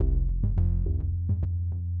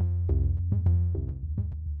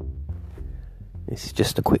This is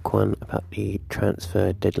just a quick one about the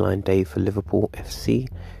transfer deadline day for Liverpool FC.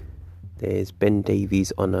 There's Ben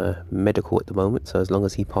Davies on a medical at the moment, so as long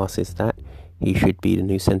as he passes that, he should be the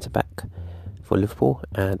new centre-back for Liverpool.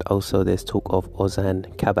 And also there's talk of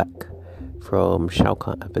Ozan Kabak from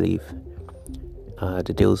Schalke, I believe.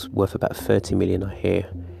 The deal's worth about 30 million, I hear,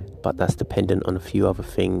 but that's dependent on a few other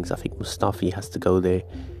things. I think Mustafi has to go there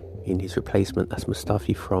in his replacement. That's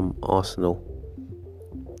Mustafi from Arsenal.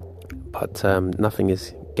 But nothing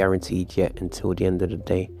is guaranteed yet until the end of the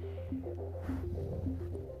day.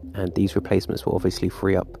 And these replacements will obviously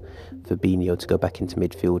free up Fabinho to go back into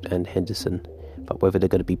midfield and Henderson. But whether they're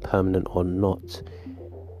going to be permanent or not,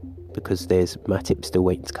 because there's Matip still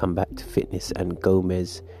waiting to come back to fitness and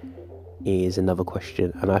Gomez is another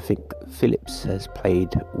question. And I think Phillips has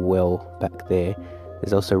played well back there.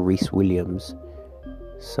 There's also Reece Williams.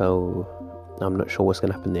 So I'm not sure what's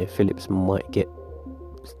going to happen there. Phillips might get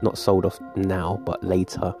not sold off now, but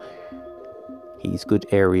later. He's good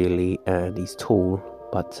aerially and he's tall,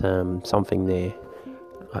 but something there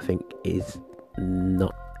I think is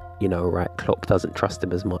not, right. Klopp doesn't trust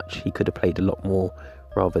him as much. He could have played a lot more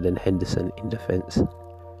rather than Henderson in defence.